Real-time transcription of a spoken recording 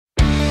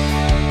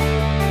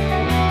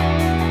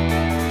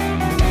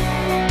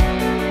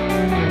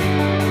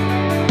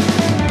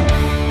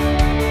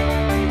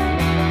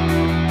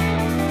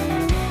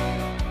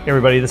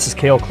Everybody, this is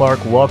Cale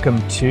Clark.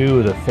 Welcome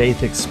to The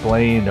Faith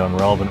Explained on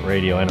Relevant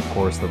Radio and, of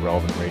course, the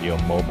Relevant Radio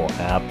mobile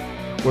app.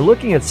 We're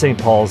looking at St.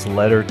 Paul's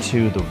letter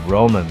to the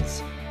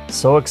Romans.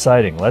 So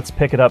exciting. Let's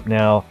pick it up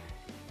now,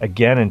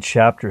 again in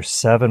chapter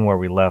 7 where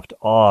we left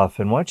off.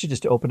 And why don't you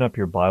just open up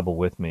your Bible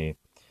with me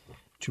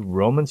to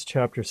Romans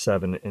chapter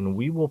 7, and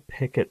we will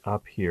pick it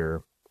up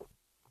here.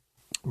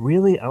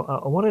 Really, I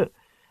want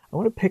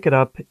to pick it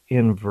up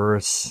in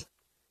verse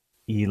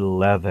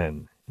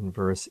 11. In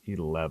verse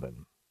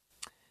 11.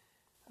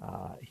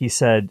 He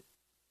said,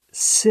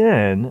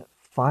 "Sin,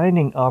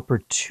 finding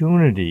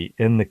opportunity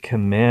in the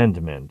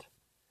commandment,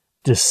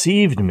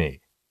 deceived me,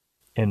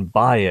 and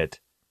by it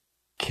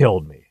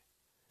killed me.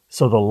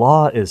 So the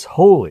law is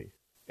holy,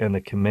 and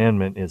the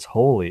commandment is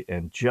holy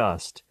and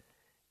just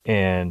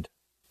and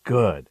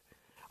good."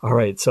 All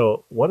right,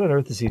 so what on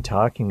earth is he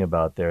talking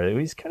about there?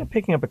 He's kind of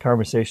picking up a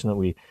conversation that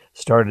we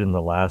started in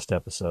the last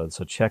episode.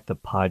 So check the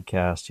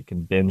podcast. You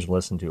can binge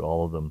listen to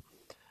all of them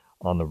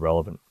on the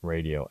Relevant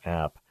Radio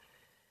app.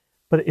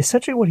 But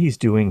essentially what he's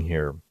doing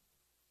here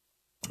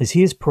is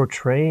he is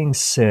portraying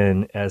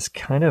sin as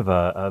kind of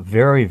a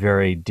very,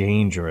 very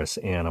dangerous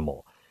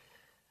animal,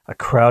 a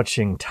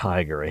crouching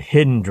tiger, a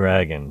hidden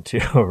dragon, to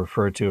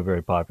refer to a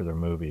very popular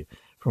movie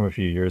from a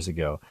few years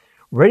ago,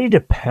 ready to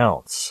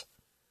pounce,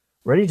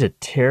 ready to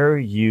tear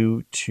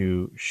you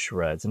to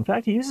shreds. In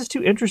fact, he uses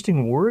two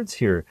interesting words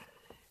here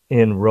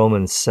in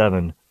Romans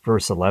 7,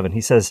 verse 11.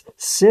 He says,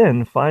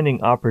 "Sin,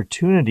 finding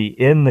opportunity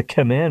in the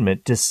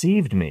commandment,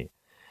 deceived me."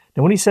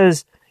 Now, when he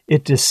says,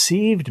 "it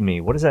deceived me,"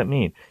 what does that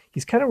mean?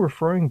 He's kind of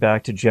referring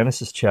back to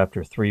Genesis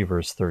chapter 3,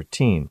 verse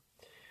 13,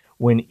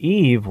 when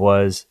Eve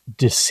was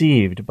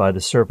deceived by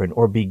the serpent,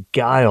 or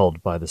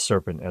beguiled by the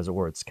serpent, as it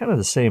were. It's kind of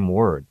the same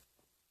word.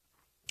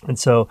 And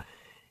so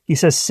he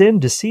says, "Sin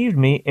deceived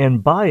me,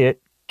 and by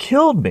it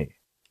killed me."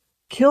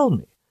 Killed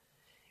me.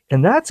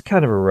 And that's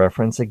kind of a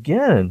reference,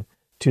 again,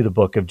 to the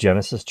book of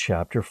Genesis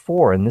chapter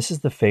 4. And this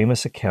is the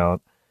famous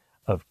account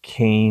of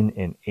Cain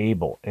and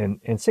Abel.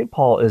 And St.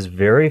 Paul is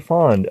very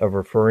fond of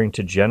referring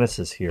to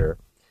Genesis here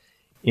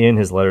in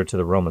his letter to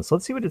the Romans. So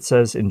let's see what it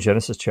says in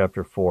Genesis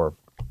chapter 4.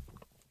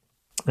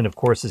 And of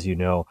course, as you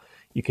know,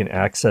 you can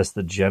access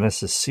the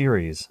Genesis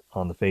series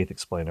on the Faith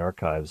Explained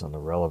archives on the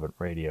Relevant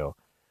Radio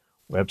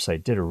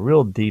website. Did a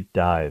real deep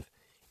dive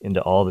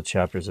into all the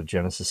chapters of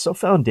Genesis, so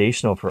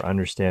foundational for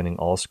understanding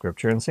all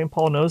Scripture. And St.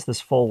 Paul knows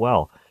this full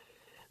well.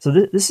 So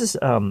this is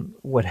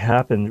what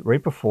happened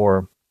right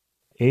before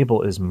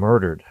Abel is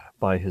murdered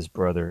by his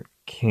brother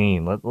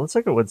Cain. Let's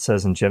look at what it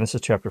says in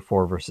Genesis chapter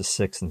 4, verses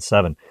 6 and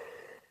 7.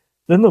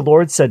 "Then the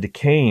Lord said to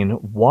Cain,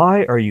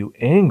 'Why are you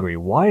angry?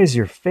 Why is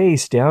your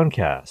face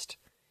downcast?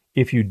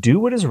 If you do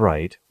what is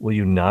right, will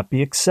you not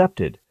be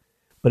accepted?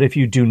 But if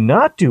you do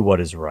not do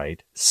what is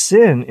right,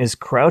 sin is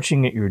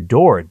crouching at your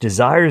door. It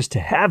desires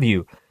to have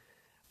you,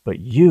 but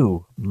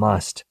you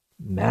must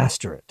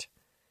master it.'"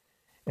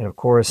 And of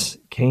course,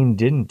 Cain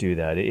didn't do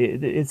that.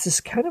 It's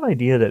this kind of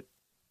idea that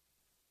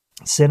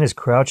sin is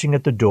crouching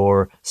at the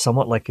door,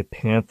 somewhat like a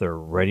panther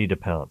ready to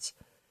pounce.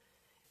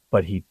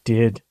 But he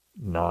did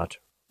not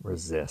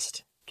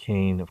resist.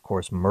 Cain, of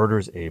course,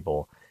 murders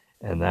Abel,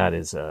 and that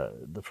is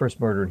the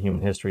first murder in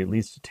human history. It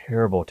leads to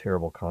terrible,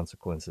 terrible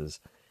consequences.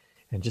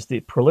 And just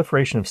the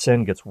proliferation of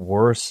sin gets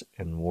worse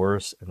and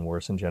worse and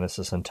worse in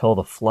Genesis until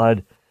the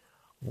flood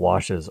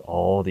washes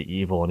all the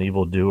evil and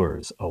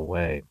evildoers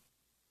away.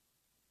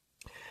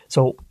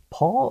 So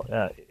Paul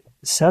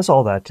says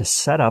all that to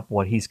set up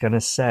what he's going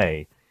to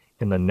say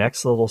in the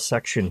next little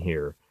section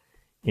here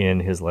in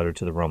his letter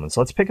to the Romans.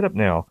 So let's pick it up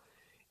now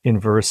in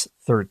verse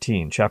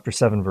 13, chapter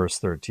 7, verse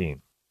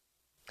 13.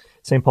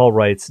 St. Paul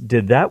writes,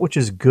 "Did that which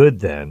is good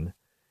then,"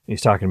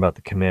 he's talking about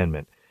the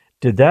commandment,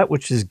 "did that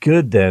which is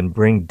good then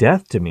bring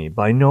death to me?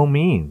 By no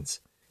means.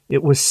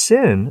 It was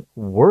sin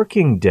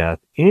working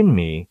death in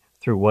me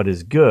through what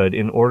is good,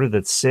 in order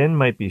that sin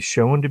might be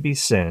shown to be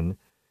sin,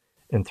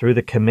 and through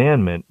the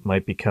commandment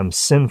might become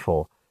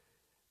sinful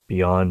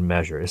beyond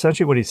measure."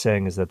 Essentially what he's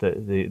saying is that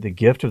the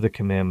gift of the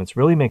commandments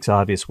really makes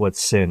obvious what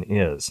sin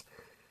is.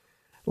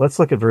 Let's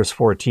look at verse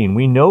 14.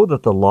 "We know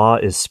that the law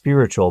is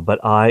spiritual,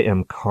 but I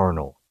am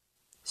carnal,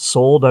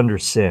 sold under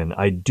sin.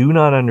 I do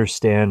not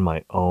understand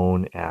my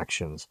own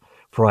actions.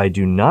 For I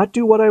do not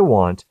do what I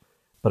want,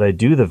 but I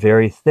do the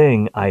very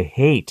thing I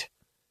hate.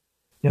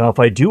 Now, if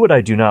I do what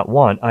I do not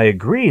want, I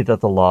agree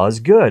that the law is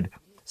good.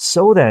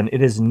 So then,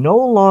 it is no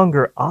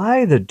longer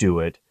I that do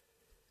it,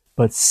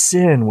 but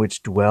sin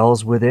which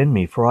dwells within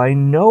me. For I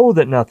know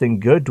that nothing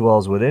good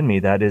dwells within me,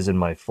 that is, in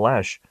my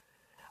flesh.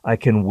 I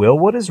can will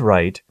what is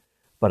right,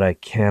 but I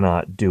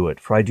cannot do it.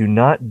 For I do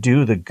not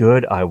do the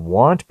good I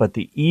want, but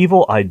the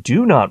evil I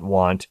do not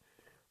want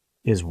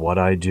is what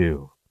I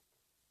do.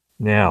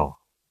 Now,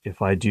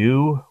 if I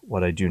do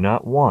what I do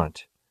not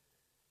want,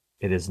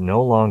 it is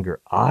no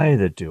longer I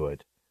that do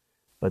it,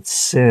 but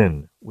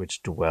sin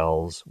which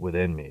dwells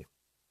within me.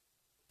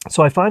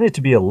 So I find it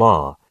to be a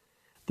law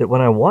that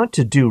when I want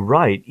to do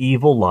right,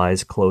 evil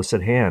lies close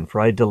at hand.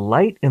 For I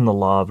delight in the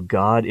law of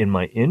God in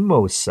my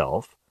inmost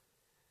self,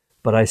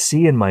 But I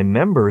see in my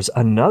members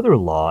another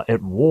law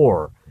at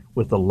war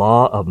with the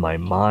law of my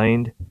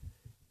mind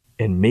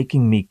and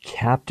making me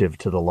captive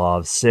to the law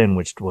of sin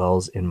which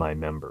dwells in my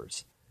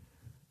members.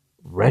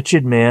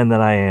 Wretched man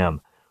that I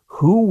am,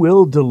 who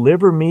will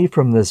deliver me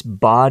from this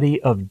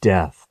body of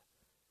death?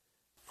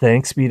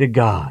 Thanks be to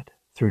God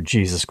through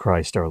Jesus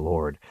Christ our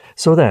Lord.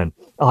 So then,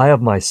 I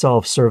of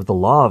myself serve the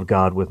law of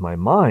God with my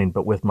mind,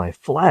 but with my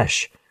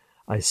flesh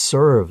I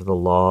serve the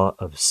law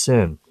of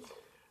sin.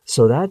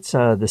 So that's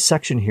the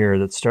section here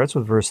that starts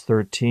with verse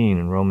 13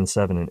 in Romans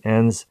 7 and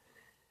ends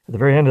at the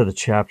very end of the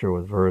chapter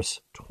with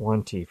verse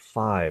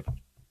 25.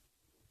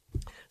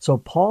 So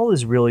Paul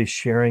is really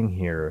sharing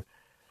here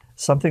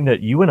something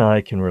that you and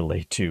I can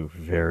relate to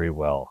very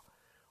well.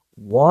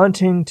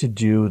 Wanting to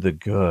do the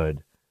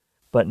good,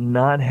 but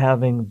not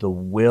having the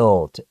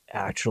will to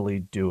actually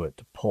do it,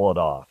 to pull it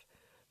off.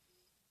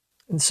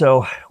 And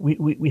so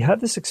we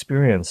have this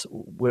experience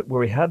where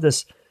we have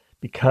this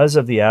because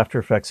of the after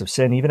effects of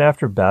sin, even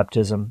after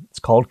baptism. It's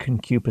called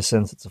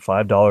concupiscence. It's a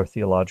 $5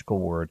 theological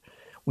word.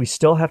 We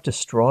still have to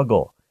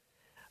struggle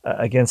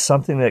against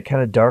something that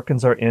kind of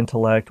darkens our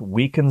intellect,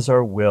 weakens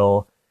our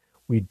will.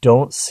 We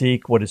don't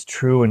seek what is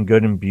true and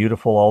good and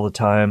beautiful all the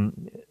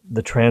time,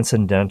 the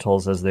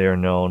transcendentals as they are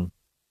known.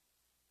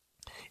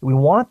 We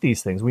want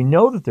these things. We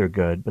know that they're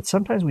good, but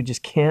sometimes we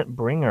just can't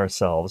bring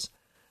ourselves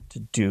to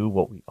do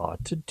what we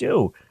ought to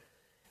do.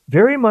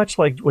 Very much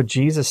like what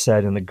Jesus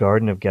said in the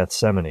Garden of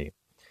Gethsemane.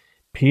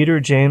 Peter,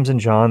 James, and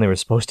John, they were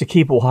supposed to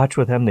keep watch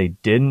with him. They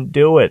didn't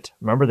do it.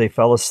 Remember, they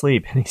fell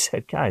asleep. And he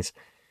said, guys,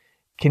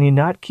 can you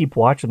not keep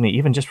watch with me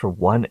even just for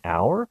 1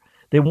 hour?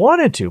 They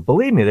wanted to.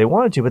 Believe me, they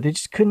wanted to, but they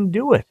just couldn't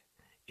do it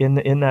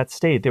in that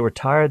state. They were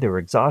tired, they were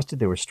exhausted,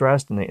 they were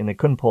stressed, and they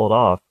couldn't pull it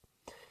off.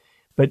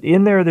 But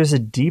in there's a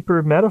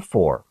deeper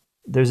metaphor.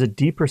 There's a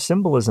deeper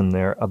symbolism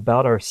there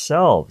about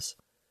ourselves.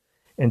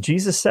 And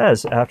Jesus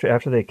says,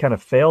 after they kind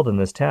of failed in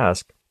this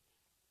task,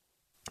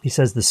 he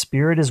says, the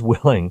spirit is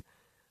willing,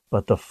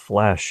 but the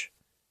flesh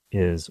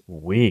is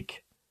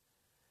weak.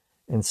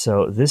 And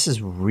so this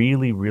is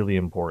really, really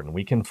important.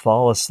 We can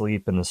fall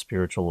asleep in the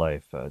spiritual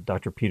life.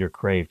 Dr. Peter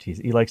Craved,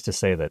 he likes to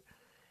say that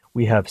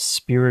we have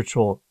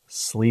spiritual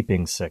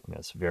sleeping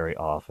sickness very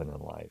often in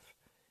life.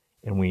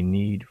 And we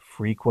need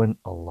frequent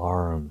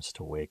alarms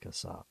to wake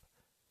us up.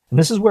 And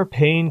this is where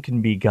pain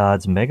can be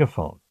God's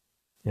megaphone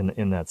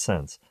in that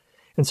sense.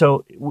 And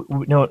so,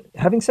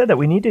 having said that,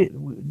 we need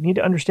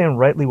to understand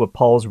rightly what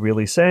Paul's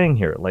really saying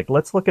here. Like,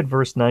 let's look at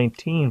verse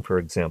 19, for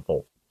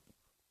example.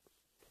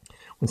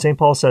 When St.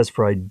 Paul says,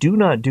 "For I do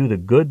not do the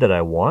good that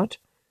I want,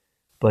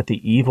 but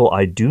the evil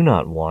I do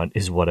not want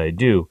is what I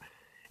do."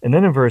 And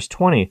then in verse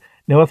 20,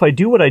 "Now if I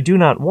do what I do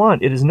not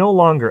want, it is no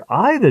longer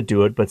I that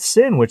do it, but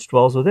sin which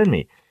dwells within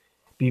me."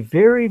 Be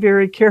very,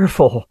 very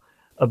careful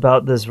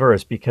about this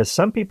verse, because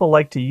some people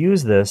like to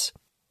use this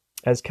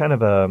as kind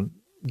of a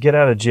get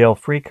out of jail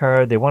free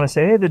card. They want to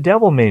say, hey, the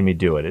devil made me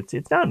do it.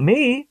 It's not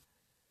me.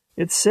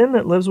 It's sin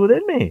that lives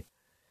within me.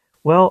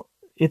 Well,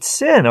 it's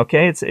sin,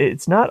 okay?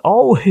 It's not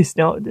always.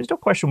 Now, there's no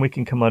question we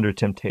can come under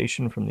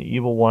temptation from the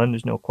evil one.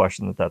 There's no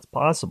question that that's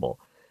possible.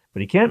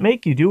 But he can't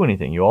make you do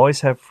anything. You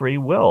always have free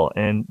will,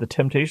 and the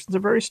temptations are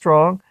very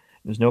strong.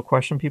 There's no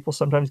question people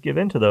sometimes give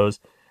in to those.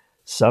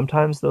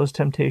 Sometimes those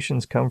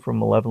temptations come from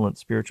malevolent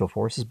spiritual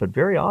forces, but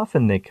very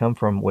often they come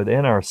from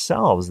within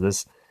ourselves,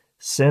 this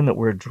sin that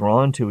we're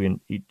drawn to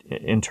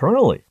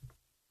internally.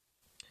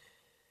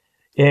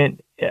 And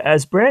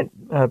as Brant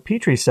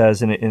Petrie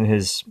says in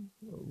his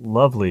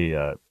lovely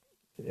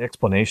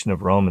explanation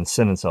of Romans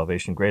Sin and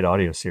Salvation, great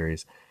audio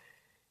series,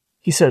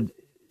 he said,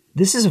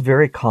 this is a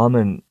very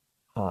common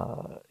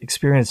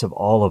experience of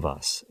all of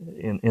us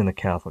in the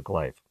Catholic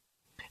life.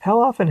 How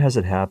often has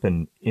it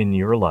happened in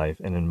your life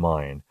and in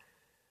mine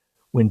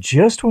when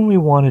we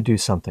want to do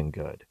something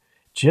good,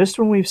 just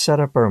when we've set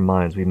up our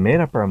minds, we've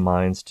made up our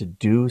minds to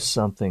do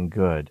something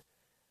good,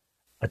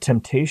 a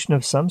temptation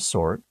of some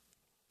sort,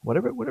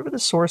 whatever the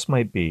source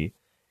might be,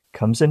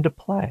 comes into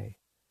play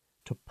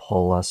to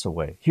pull us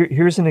away.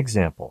 Here's an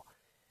example,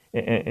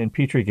 and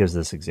Petrie gives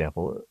this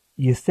example.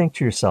 You think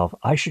to yourself,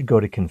 I should go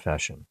to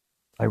confession.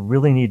 I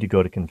really need to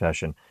go to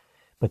confession.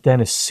 But then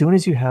as soon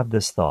as you have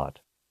this thought,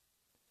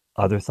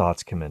 other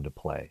thoughts come into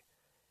play.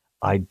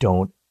 I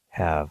don't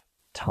have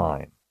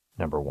time,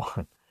 number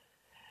one.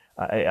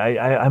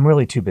 I'm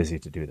really too busy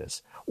to do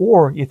this.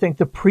 Or you think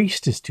the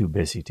priest is too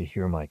busy to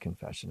hear my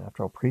confession.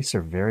 After all, priests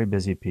are very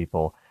busy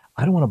people.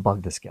 I don't want to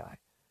bug this guy.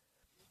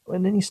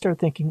 And then you start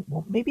thinking,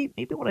 well, maybe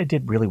what I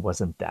did really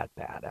wasn't that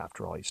bad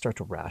after all. You start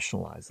to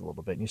rationalize a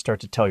little bit, and you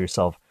start to tell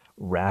yourself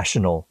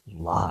rational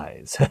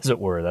lies, as it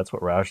were. That's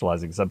what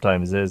rationalizing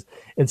sometimes is,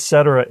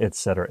 etc.,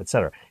 etc.,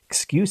 etc.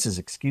 Excuses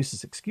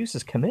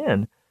come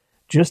in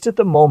just at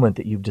the moment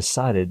that you've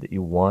decided that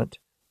you want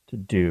to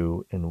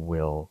do and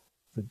will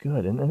the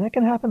good. And that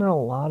can happen in a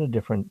lot of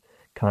different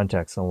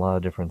contexts, in a lot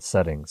of different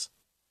settings.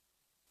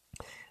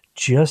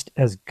 Just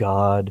as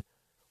God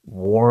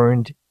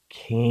warned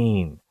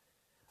Cain,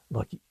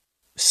 look,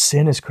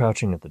 sin is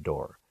crouching at the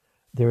door.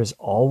 There is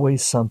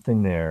always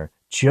something there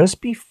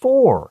just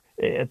before,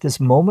 at this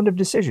moment of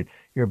decision,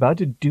 you're about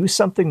to do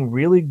something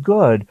really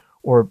good,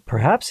 or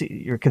perhaps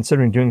you're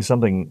considering doing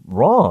something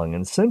wrong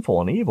and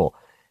sinful and evil.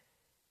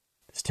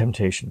 This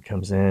temptation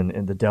comes in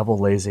and the devil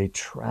lays a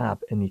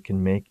trap and you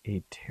can make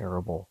a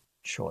terrible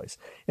choice.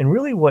 And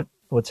really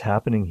what's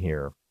happening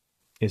here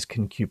is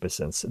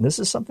concupiscence. And this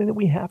is something that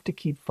we have to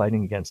keep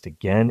fighting against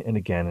again and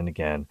again and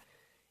again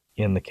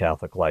in the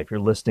Catholic life. You're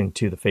listening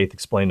to The Faith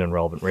Explained on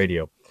Relevant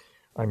Radio.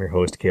 I'm your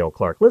host, Cale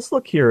Clark. Let's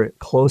look here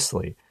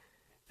closely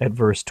at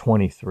verse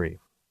 23.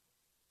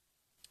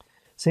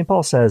 St.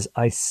 Paul says,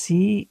 I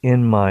see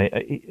in my,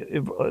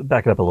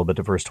 back it up a little bit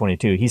to verse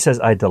 22. He says,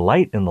 I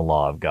delight in the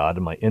law of God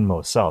in my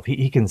inmost self.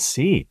 He can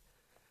see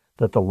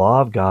that the law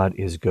of God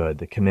is good.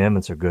 The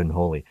commandments are good and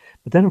holy.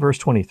 But then in verse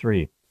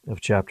 23 of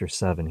chapter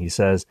 7, he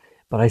says,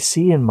 but I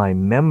see in my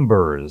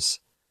members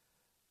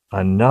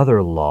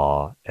another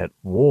law at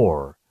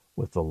war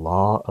with the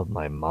law of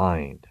my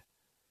mind,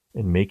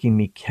 and making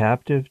me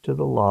captive to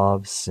the law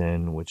of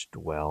sin which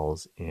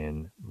dwells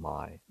in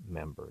my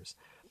members.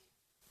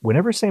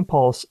 Whenever St.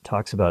 Paul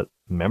talks about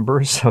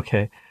members,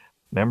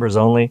 members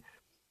only,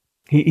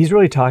 he's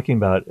really talking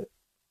about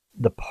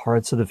the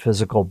parts of the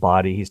physical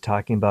body. He's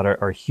talking about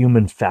our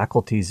human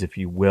faculties, if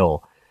you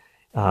will,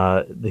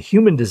 the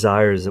human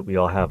desires that we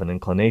all have and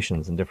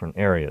inclinations in different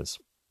areas.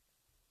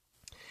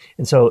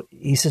 And so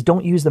he says,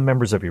 don't use the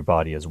members of your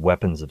body as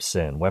weapons of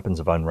sin, weapons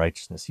of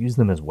unrighteousness. Use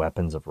them as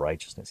weapons of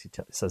righteousness. He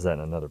says that in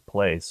another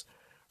place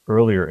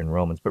earlier in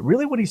Romans. But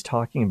really what he's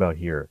talking about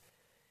here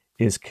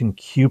is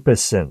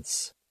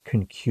concupiscence.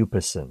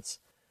 Concupiscence.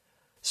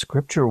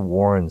 Scripture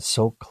warns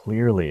so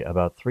clearly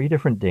about three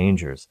different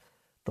dangers: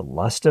 the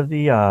lust of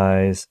the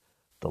eyes,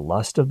 the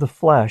lust of the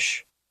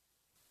flesh,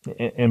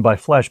 and by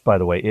flesh, by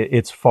the way,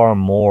 it's far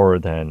more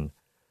than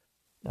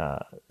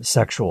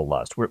sexual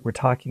lust. We're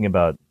talking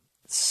about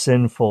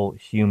sinful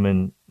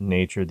human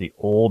nature, the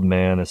old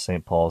man, as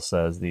St. Paul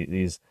says,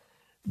 these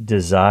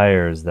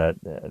desires that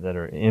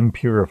are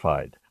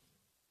impurified.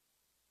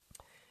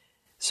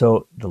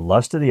 So the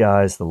lust of the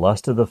eyes, the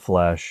lust of the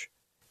flesh,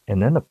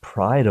 and then the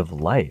pride of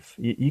life.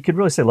 You could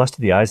really say lust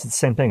of the eyes is the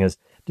same thing as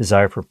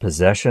desire for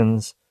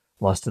possessions,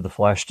 lust of the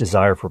flesh,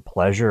 desire for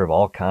pleasure of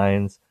all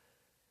kinds,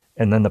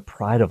 and then the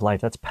pride of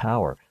life, that's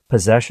power.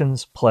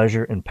 Possessions,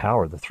 pleasure, and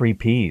power, the three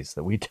P's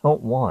that we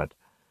don't want.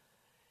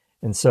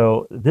 And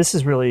so this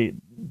is really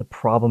the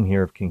problem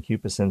here of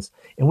concupiscence,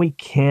 and we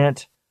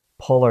can't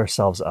pull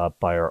ourselves up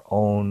by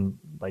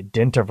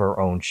dint of our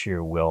own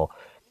sheer will.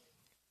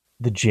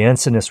 The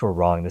Jansenists were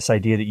wrong. This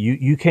idea that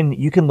you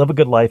can live a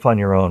good life on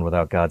your own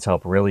without God's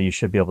help. Really, you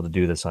should be able to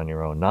do this on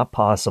your own. Not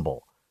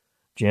possible.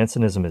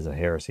 Jansenism is a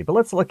heresy. But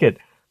let's look at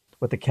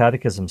what the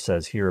Catechism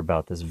says here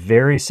about this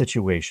very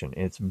situation.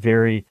 It's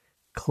very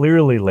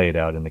clearly laid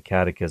out in the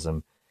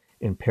Catechism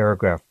in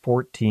paragraph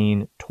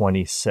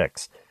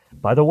 1426.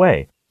 By the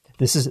way,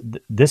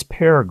 this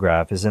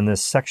paragraph is in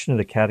this section of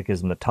the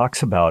Catechism that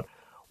talks about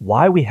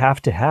why we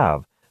have to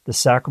have the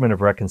sacrament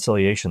of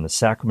reconciliation, the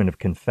sacrament of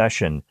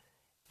confession,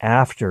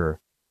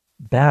 after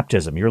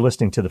baptism. You're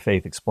listening to The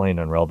Faith Explained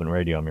on Relevant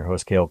Radio. I'm your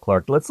host, Cale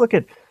Clark. Let's look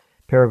at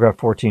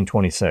paragraph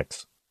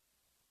 1426.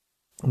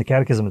 In the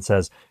Catechism, it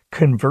says,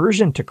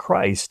 conversion to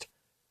Christ,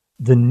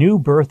 the new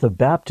birth of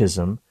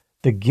baptism,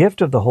 the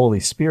gift of the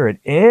Holy Spirit,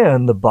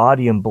 and the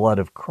body and blood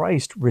of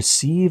Christ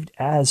received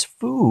as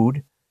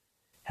food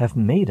have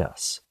made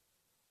us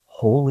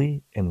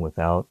holy and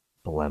without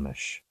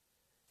blemish.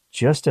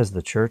 Just as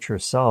the church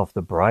herself,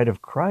 the bride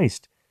of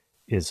Christ,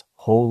 is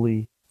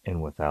holy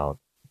and without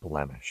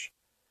blemish.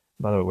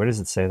 By the way, where does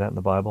it say that in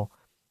the Bible?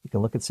 You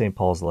can look at St.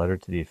 Paul's letter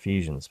to the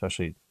Ephesians,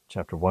 especially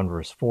chapter 1,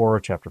 verse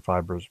 4, chapter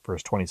 5,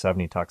 verse 27.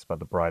 He talks about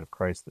the bride of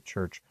Christ, the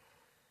church.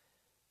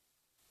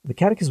 The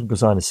Catechism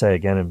goes on to say,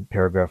 again in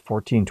paragraph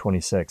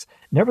 1426,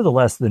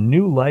 nevertheless, the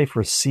new life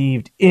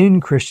received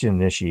in Christian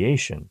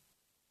initiation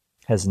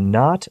has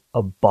not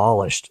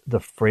abolished the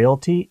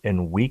frailty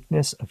and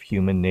weakness of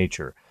human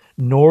nature,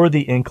 nor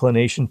the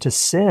inclination to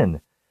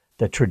sin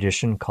that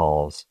tradition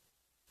calls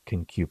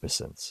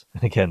concupiscence.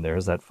 And again,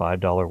 there's that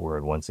 $5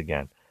 word once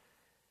again.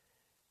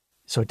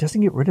 So it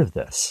doesn't get rid of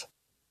this.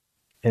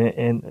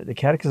 And the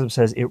Catechism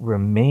says it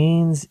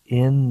remains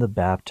in the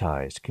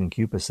baptized,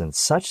 concupiscence,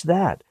 such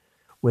that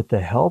with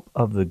the help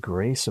of the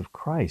grace of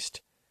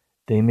Christ,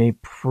 they may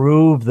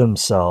prove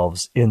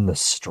themselves in the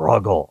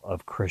struggle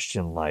of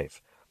Christian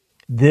life.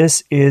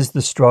 This is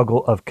the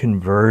struggle of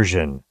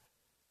conversion,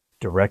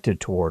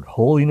 directed toward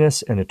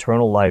holiness and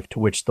eternal life, to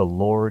which the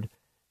Lord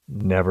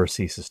never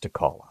ceases to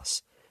call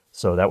us.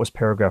 So that was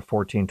paragraph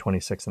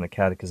 1426 in the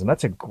Catechism.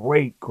 That's a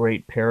great,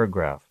 great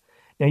paragraph.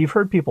 Now, you've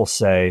heard people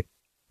say,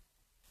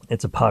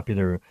 it's a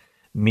popular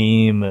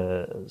meme,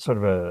 sort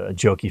of a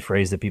jokey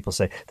phrase that people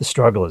say, the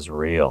struggle is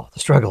real. The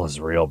struggle is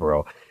real,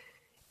 bro.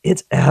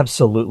 It's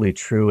absolutely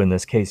true in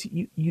this case.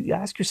 You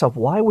ask yourself,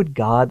 why would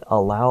God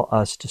allow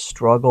us to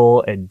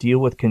struggle and deal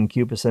with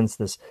concupiscence,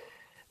 this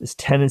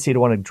tendency to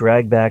want to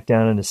drag back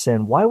down into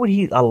sin? Why would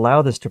he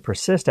allow this to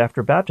persist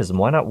after baptism?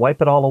 Why not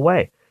wipe it all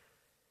away?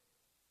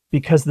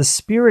 because the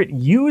Spirit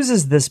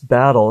uses this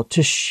battle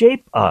to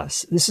shape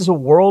us. This is a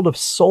world of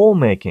soul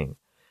making.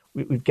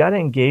 We've got to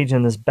engage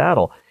in this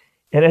battle.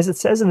 And as it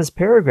says in this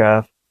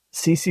paragraph,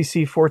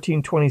 CCC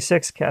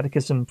 1426,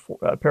 Catechism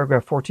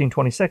paragraph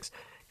 1426,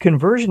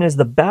 conversion is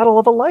the battle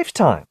of a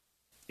lifetime.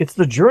 It's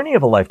the journey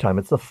of a lifetime.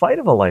 It's the fight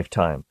of a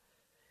lifetime.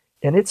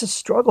 And it's a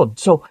struggle.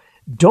 So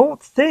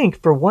don't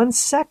think for 1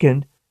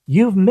 second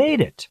you've made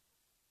it.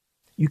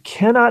 You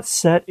cannot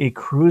set a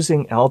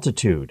cruising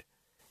altitude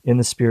in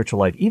the spiritual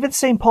life. Even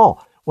St.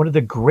 Paul, one of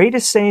the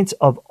greatest saints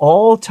of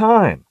all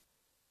time,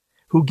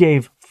 who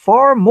gave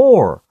far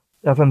more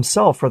of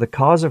himself for the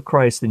cause of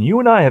Christ than you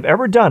and I have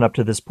ever done up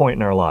to this point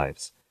in our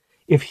lives.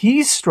 If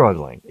he's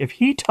struggling, if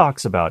he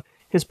talks about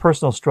his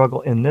personal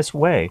struggle in this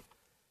way,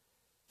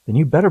 then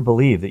you better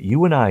believe that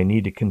you and I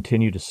need to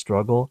continue to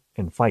struggle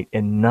and fight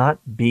and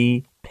not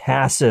be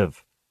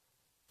passive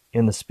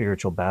in the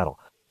spiritual battle.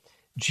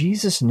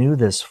 Jesus knew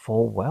this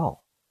full well.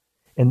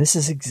 And this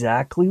is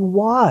exactly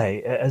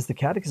why, as the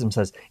Catechism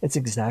says, it's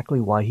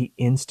exactly why he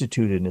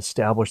instituted and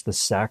established the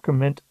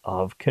sacrament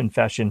of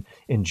confession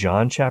in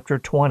John chapter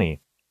 20.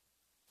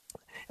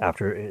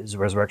 After his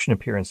resurrection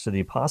appearance to the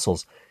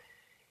apostles,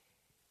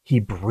 he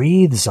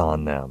breathes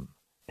on them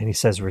and he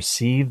says,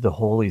 receive the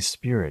Holy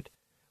Spirit.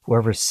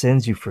 Whoever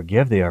sins you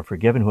forgive, they are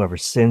forgiven. Whoever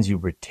sins you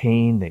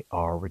retain, they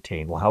are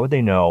retained. Well, how would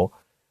they know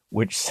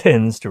which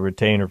sins to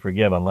retain or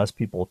forgive unless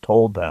people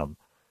told them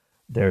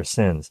their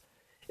sins?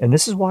 And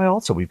this is why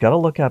also we've got to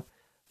look up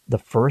the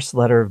first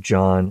letter of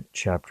John,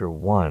 chapter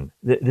 1.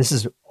 This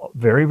is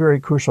very, very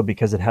crucial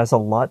because it has a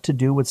lot to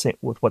do with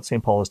what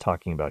St. Paul is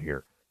talking about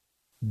here.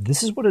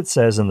 This is what it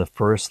says in the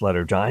first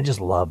letter of John. I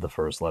just love the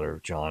first letter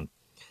of John.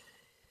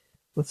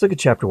 Let's look at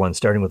chapter 1,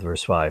 starting with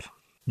verse 5.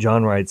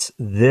 John writes,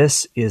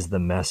 "This is the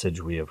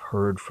message we have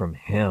heard from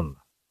him."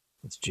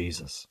 It's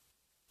Jesus.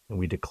 "And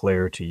we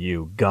declare to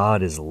you,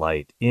 God is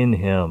light. In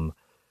him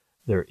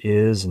there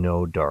is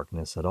no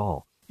darkness at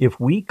all. If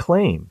we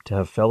claim to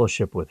have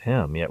fellowship with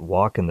him, yet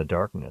walk in the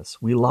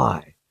darkness, we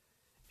lie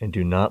and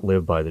do not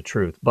live by the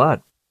truth.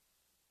 But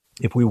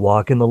if we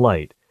walk in the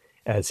light,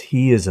 as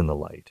he is in the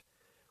light,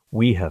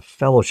 we have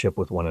fellowship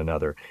with one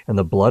another, and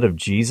the blood of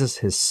Jesus,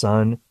 his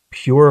Son,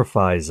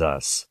 purifies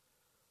us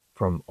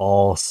from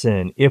all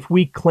sin. If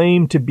we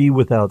claim to be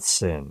without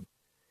sin,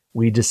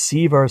 we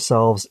deceive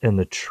ourselves and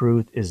the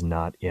truth is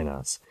not in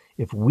us.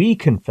 If we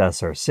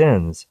confess our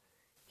sins,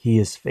 he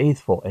is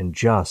faithful and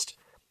just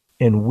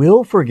and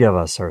will forgive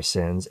us our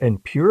sins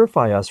and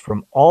purify us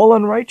from all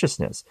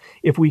unrighteousness.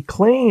 If we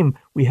claim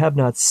we have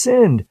not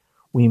sinned,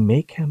 we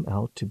make him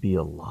out to be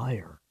a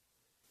liar,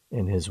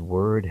 and his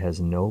word has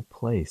no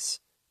place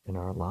in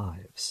our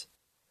lives."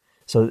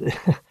 So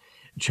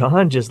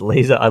John just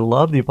lays out, I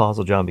love the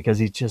Apostle John because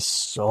he's just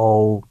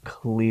so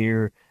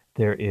clear.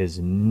 There is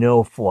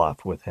no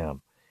fluff with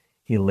him.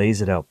 He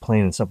lays it out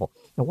plain and simple.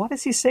 Now, why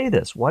does he say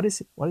this? Why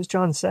does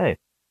John say,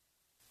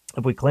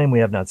 if we claim we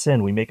have not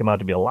sinned, we make him out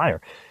to be a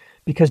liar?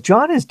 Because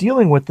John is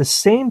dealing with the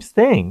same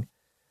thing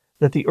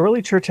that the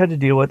early church had to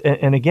deal with.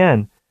 And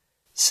again,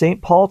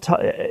 St. Paul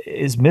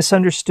is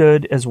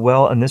misunderstood as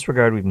well in this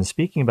regard. We've been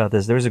speaking about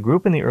this. There's a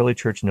group in the early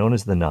church known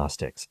as the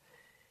Gnostics.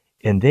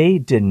 And they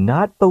did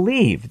not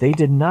believe. They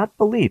denied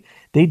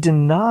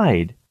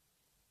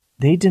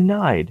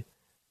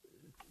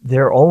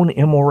their own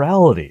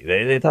immorality.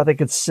 They thought they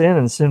could sin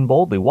and sin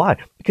boldly. Why?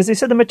 Because they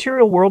said the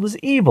material world is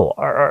evil.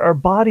 Our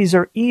bodies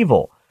are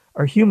evil.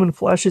 Our human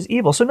flesh is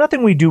evil. So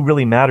nothing we do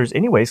really matters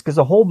anyways, because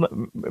the whole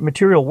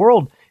material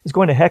world is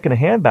going to heck in a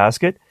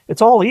handbasket.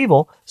 It's all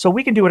evil. So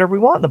we can do whatever we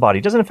want in the body.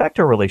 It doesn't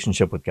affect our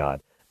relationship with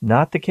God.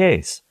 Not the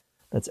case.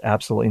 That's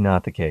absolutely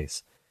not the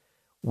case.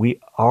 We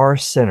are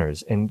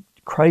sinners, and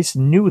Christ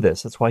knew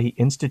this. That's why he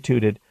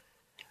instituted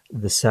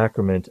the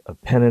sacrament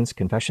of penance,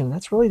 confession.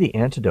 That's really the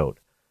antidote.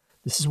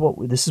 This is what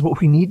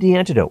we need, the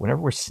antidote. Whenever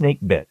we're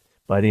snake bit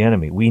by the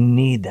enemy, we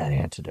need that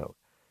antidote.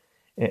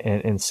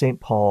 And St.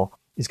 Paul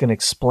is going to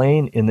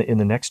explain in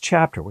the next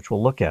chapter, which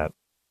we'll look at,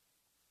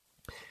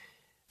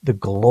 the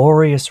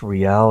glorious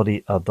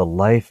reality of the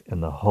life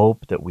and the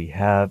hope that we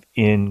have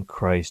in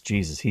Christ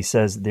Jesus. He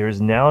says, "There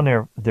is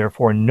now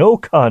therefore no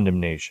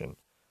condemnation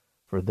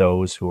for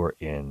those who are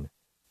in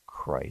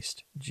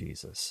Christ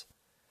Jesus."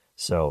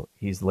 So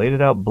he's laid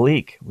it out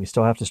bleak. We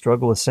still have to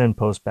struggle with sin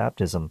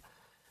post-baptism.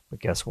 But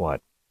guess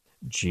what?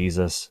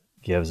 Jesus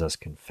gives us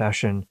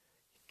confession,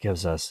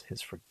 gives us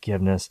his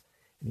forgiveness,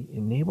 and he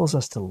enables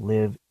us to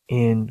live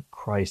in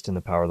Christ in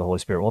the power of the Holy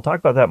Spirit. We'll talk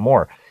about that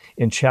more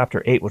in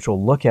chapter 8, which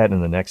we'll look at in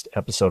the next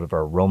episode of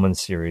our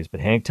Romans series. But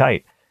hang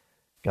tight.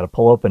 Got to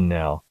pull open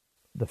now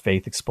the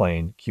Faith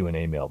Explained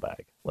Q&A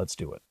mailbag. Let's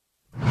do it.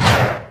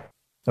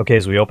 Okay,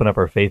 as we open up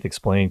our Faith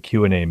Explained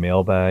Q&A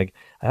mailbag,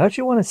 I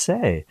actually want to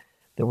say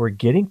that we're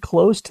getting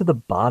close to the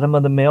bottom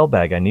of the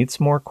mailbag. I need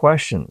some more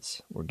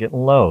questions. We're getting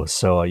low,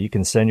 so you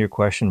can send your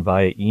question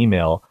via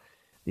email.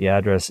 The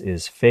address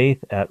is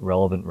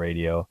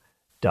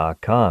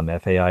faith@relevantradio.com,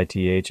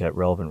 FAITH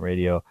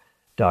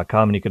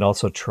 @relevantradio.com. And you can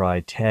also try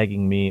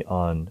tagging me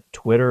on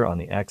Twitter, on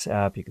the X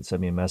app. You can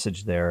send me a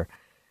message there.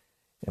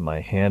 And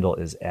my handle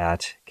is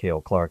at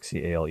Cale Clark,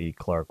 C-A-L-E,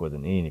 Clark with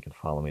an E, and you can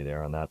follow me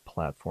there on that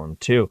platform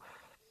too.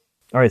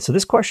 All right, so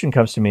this question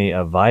comes to me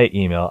via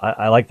email.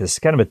 I like this. It's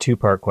kind of a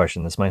two-part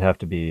question. This might have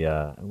to be,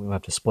 we'll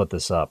have to split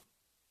this up.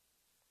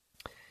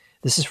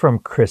 This is from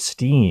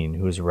Christine,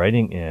 who is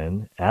writing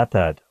in at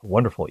that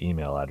wonderful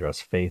email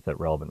address,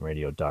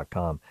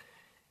 faith@relevantradio.com.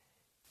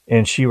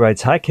 And she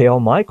writes, "Hi, Cale.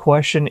 My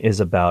question is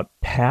about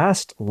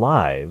past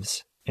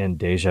lives and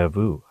déjà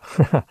vu.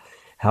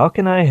 How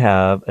can I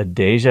have a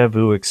déjà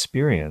vu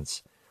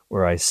experience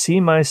where I see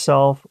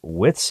myself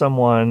with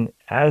someone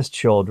as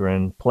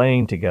children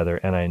playing together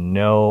and I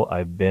know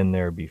I've been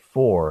there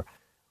before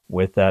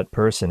with that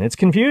person? It's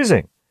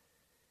confusing.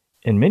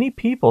 And many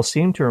people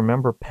seem to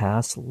remember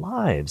past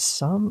lives,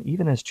 some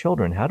even as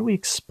children. How do we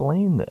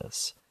explain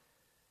this?"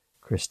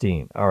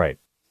 Christine. All right.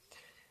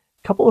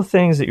 A couple of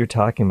things that you're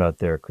talking about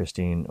there,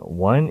 Christine.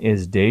 One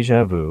is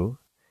déjà vu.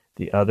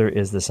 The other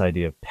is this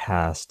idea of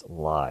past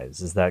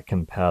lives. Is that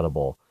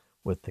compatible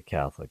with the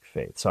Catholic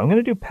faith? So I'm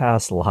going to do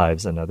past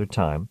lives another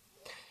time,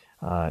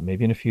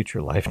 maybe in a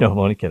future life. No, I'm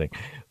only kidding.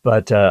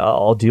 But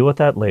I'll deal with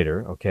that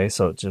later. Okay,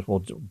 so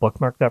we'll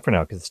bookmark that for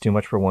now because it's too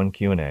much for one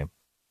Q&A.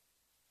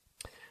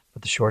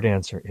 But the short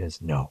answer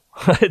is no.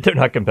 They're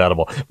not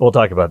compatible. We'll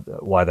talk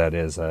about why that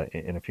is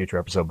in a future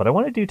episode. But I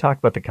want to talk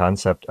about the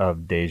concept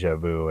of déjà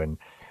vu. And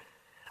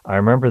I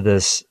remember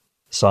this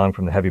song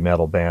from the heavy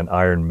metal band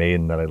Iron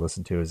Maiden that I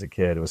listened to as a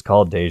kid. It was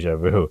called Déjà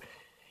Vu.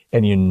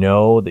 And you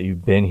know that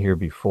you've been here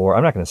before.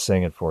 I'm not going to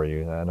sing it for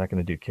you. I'm not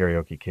going to do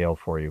karaoke Cale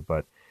for you.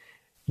 But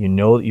you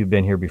know that you've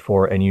been here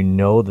before. And you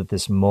know that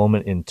this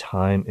moment in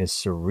time is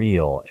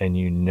surreal. And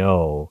you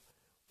know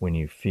when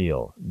you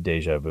feel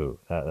déjà vu.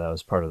 That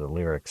was part of the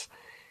lyrics.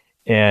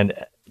 And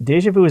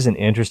déjà vu is an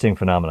interesting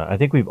phenomenon. I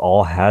think we've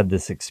all had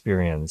this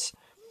experience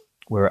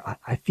where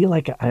I feel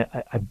like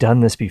I've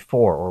done this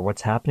before, or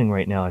what's happening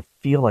right now, I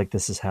feel like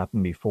this has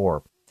happened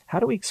before. How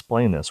do we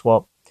explain this?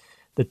 Well,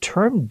 the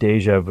term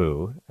déjà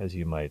vu, as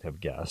you might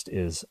have guessed,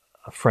 is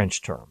a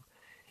French term.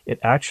 It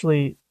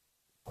actually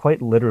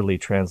quite literally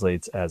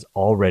translates as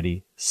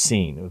already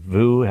seen.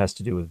 Vu has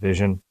to do with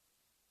vision.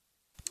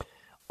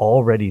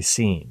 Already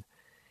seen.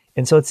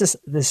 And so it's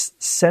this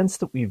sense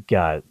that we've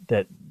got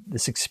that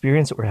this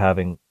experience that we're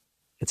having,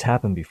 it's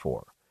happened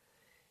before.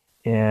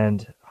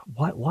 And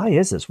why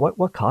is this?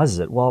 What causes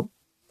it? Well,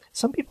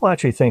 some people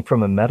actually think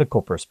from a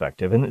medical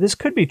perspective, and this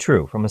could be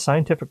true, from a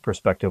scientific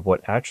perspective,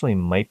 what actually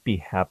might be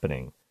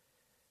happening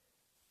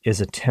is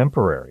a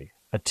temporary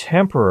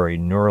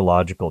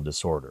neurological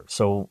disorder.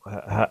 So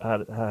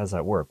how does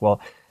that work?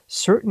 Well,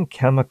 certain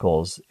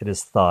chemicals, it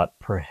is thought,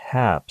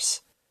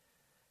 perhaps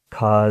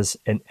cause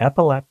an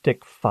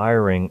epileptic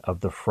firing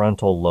of the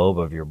frontal lobe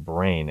of your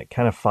brain. It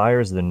kind of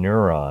fires the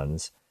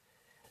neurons.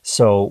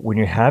 So when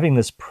you're having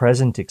this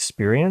present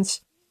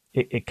experience,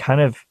 it kind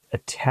of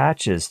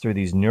attaches through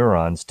these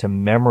neurons to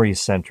memory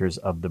centers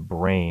of the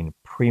brain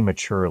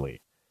prematurely.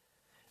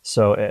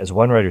 So as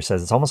one writer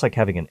says, it's almost like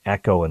having an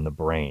echo in the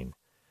brain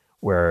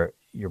where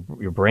your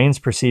brain's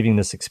perceiving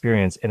this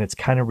experience and it's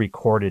kind of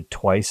recorded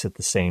twice at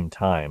the same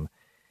time,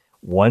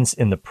 once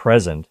in the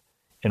present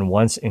and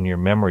once in your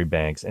memory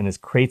banks. And it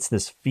creates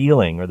this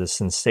feeling or this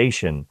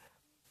sensation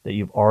that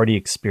you've already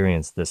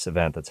experienced this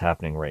event that's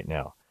happening right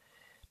now.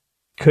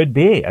 Could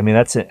be. I mean,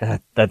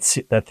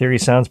 that theory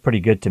sounds pretty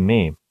good to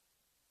me.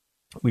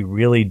 We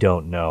really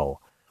don't know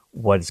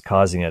what is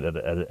causing it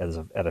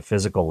at a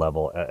physical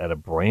level, at a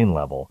brain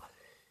level.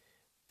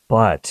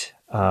 But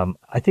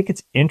I think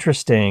it's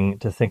interesting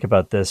to think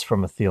about this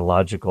from a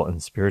theological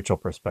and spiritual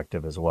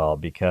perspective as well,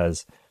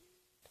 because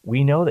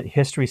we know that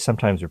history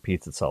sometimes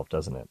repeats itself,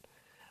 doesn't it?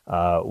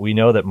 We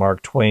know that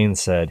Mark Twain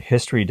said,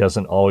 history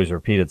doesn't always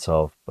repeat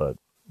itself, but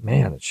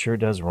man, it sure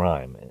does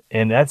rhyme.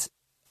 And that's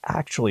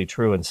actually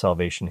true in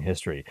salvation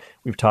history.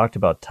 We've talked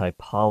about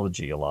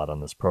typology a lot on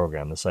this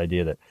program, this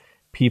idea that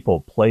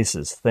people,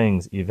 places,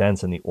 things,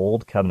 events in the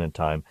Old Covenant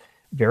time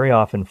very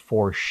often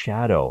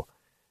foreshadow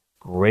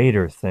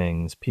greater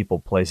things, people,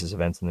 places,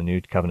 events in the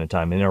New Covenant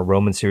time. In our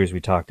Roman series, we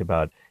talked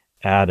about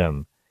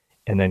Adam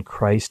and then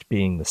Christ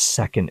being the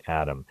second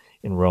Adam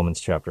in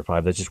Romans chapter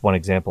 5. That's just one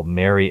example.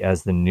 Mary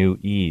as the new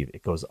Eve.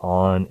 It goes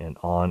on and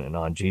on and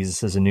on.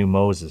 Jesus is a new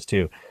Moses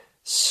too.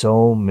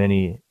 So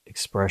many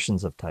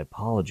expressions of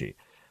typology.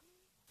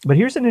 But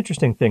here's an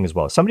interesting thing as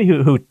well. Somebody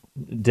who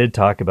did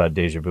talk about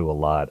déjà vu a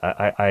lot.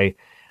 I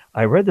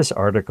read this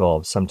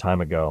article some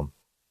time ago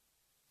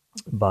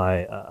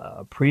by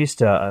a priest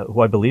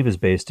who I believe is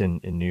based in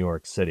New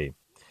York City.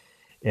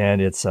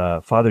 And it's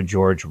Father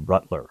George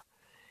Rutler.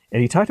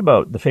 And he talked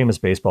about the famous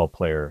baseball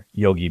player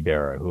Yogi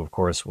Berra, who, of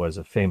course, was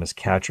a famous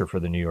catcher for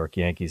the New York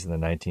Yankees in the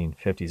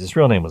 1950s. His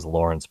real name was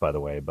Lawrence, by the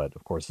way, but,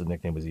 of course, his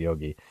nickname was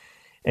Yogi.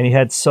 And he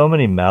had so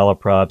many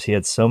malaprops. He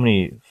had so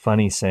many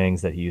funny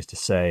sayings that he used to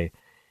say.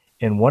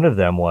 And one of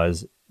them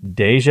was,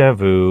 déjà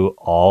vu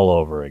all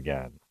over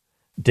again.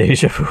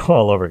 Déjà vu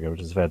all over again,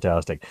 which is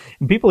fantastic.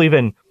 And people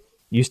even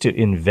used to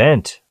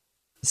invent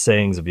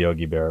sayings of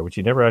Yogi Berra, which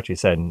he never actually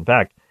said. In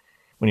fact,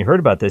 when he heard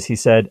about this, he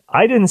said,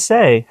 I didn't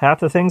say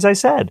half the things I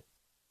said.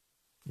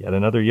 Yet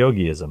another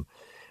yogiism.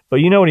 But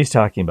you know what he's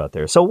talking about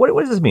there. So what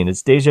does this mean?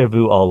 It's deja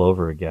vu all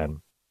over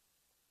again.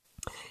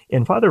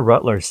 And Father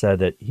Rutler said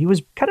that he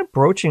was kind of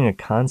broaching a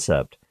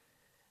concept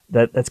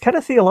that's kind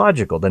of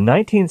theological. The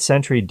 19th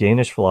century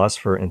Danish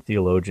philosopher and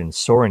theologian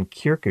Soren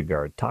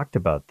Kierkegaard talked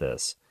about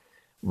this.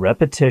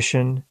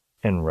 Repetition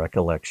and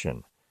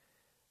recollection.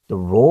 The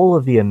role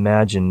of the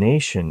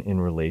imagination in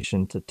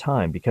relation to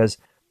time. Because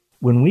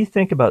when we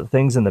think about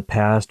things in the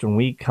past, when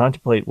we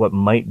contemplate what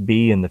might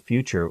be in the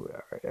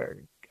future,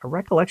 our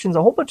recollections,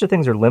 a whole bunch of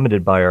things are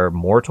limited by our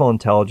mortal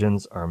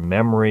intelligence, our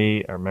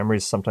memory. Our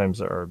memories sometimes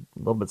are a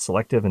little bit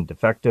selective and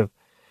defective.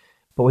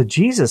 But with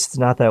Jesus, it's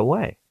not that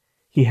way.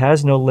 He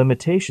has no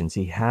limitations.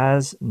 He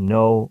has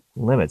no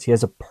limits. He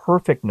has a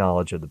perfect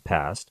knowledge of the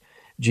past.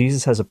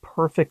 Jesus has a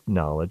perfect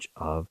knowledge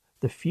of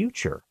the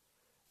future.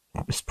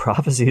 His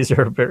prophecies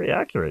are very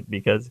accurate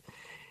because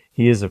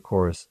he is, of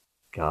course,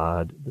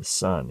 God the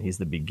Son. He's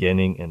the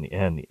beginning and the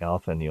end, the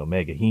Alpha and the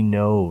Omega. He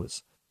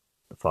knows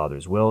the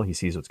Father's will. He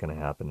sees what's going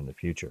to happen in the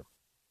future.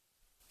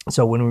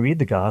 So when we read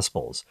the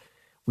Gospels,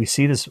 we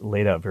see this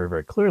laid out very,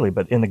 very clearly.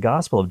 But in the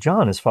Gospel of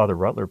John, as Father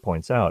Rutler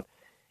points out,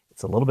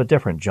 it's a little bit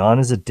different. John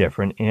is a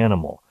different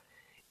animal.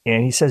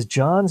 And he says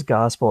John's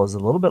Gospel is a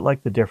little bit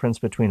like the difference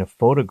between a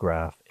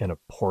photograph and a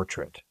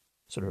portrait,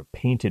 sort of a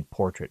painted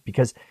portrait,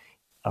 because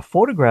a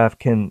photograph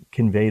can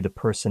convey the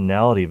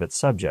personality of its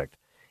subject,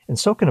 and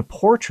so can a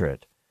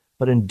portrait,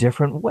 but in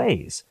different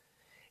ways.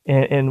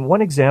 And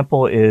one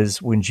example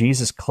is when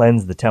Jesus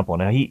cleansed the temple.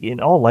 Now, he, in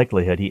all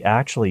likelihood, he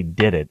actually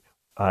did it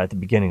at the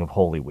beginning of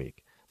Holy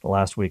Week, the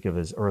last week of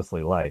his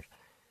earthly life.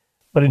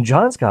 But in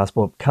John's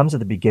Gospel, it comes at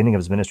the beginning of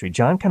his ministry.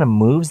 John kind of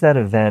moves that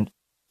event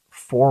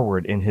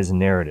forward in his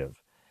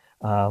narrative.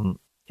 And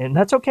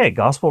that's okay.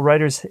 Gospel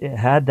writers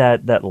had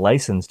that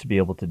license to be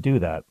able to do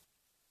that.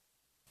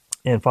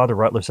 And Father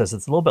Rutler says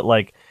it's a little bit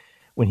like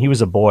when he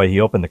was a boy, he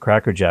opened the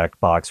Cracker Jack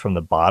box from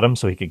the bottom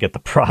so he could get the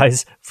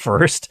prize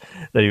first.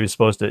 That you're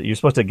supposed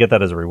to get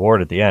that as a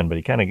reward at the end, but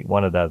he kind of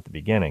wanted that at the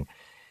beginning.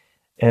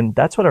 And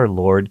that's what our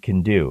Lord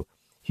can do.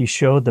 He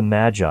showed the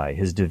Magi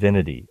his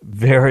divinity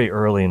very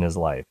early in his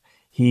life.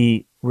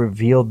 He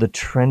revealed the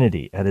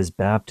Trinity at his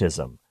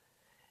baptism.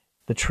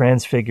 The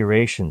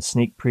Transfiguration,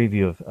 sneak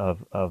preview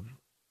of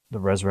the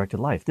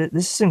resurrected life.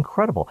 This is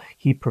incredible.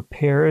 He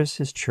prepares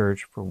his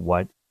church for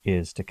what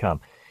is to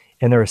come.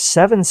 And there are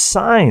 7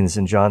 signs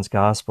in John's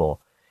Gospel,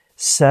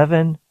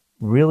 7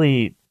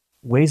 really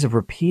ways of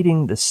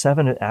repeating the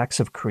 7 acts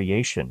of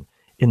creation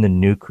in the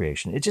new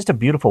creation. It's just a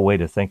beautiful way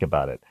to think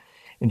about it.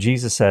 And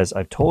Jesus says,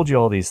 I've told you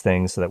all these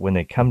things so that when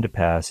they come to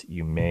pass,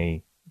 you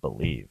may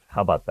believe.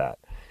 How about that?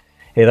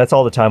 Hey, that's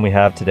all the time we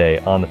have today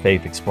on The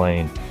Faith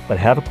Explained. But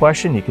have a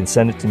question, you can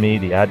send it to me.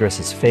 The address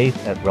is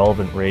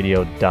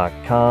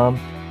faith@relevantradio.com.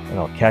 And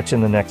I'll catch you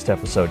in the next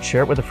episode.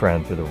 Share it with a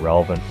friend through the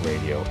Relevant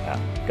Radio app.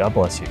 God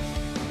bless you.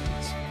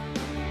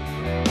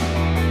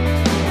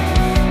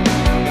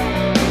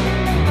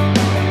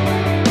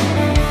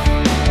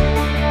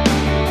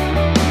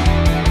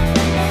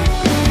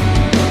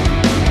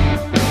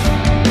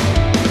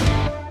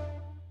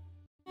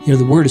 You know,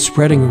 the word is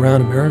spreading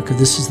around America.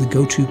 This is the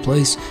go-to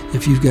place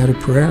if you've got a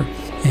prayer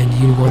and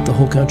you want the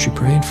whole country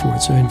praying for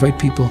it. So I invite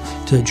people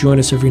to join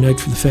us every night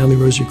for the Family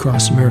Rosary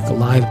Across America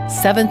Live.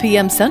 7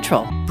 p.m.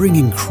 Central.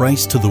 Bringing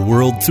Christ to the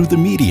world through the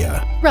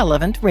media.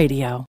 Relevant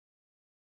Radio.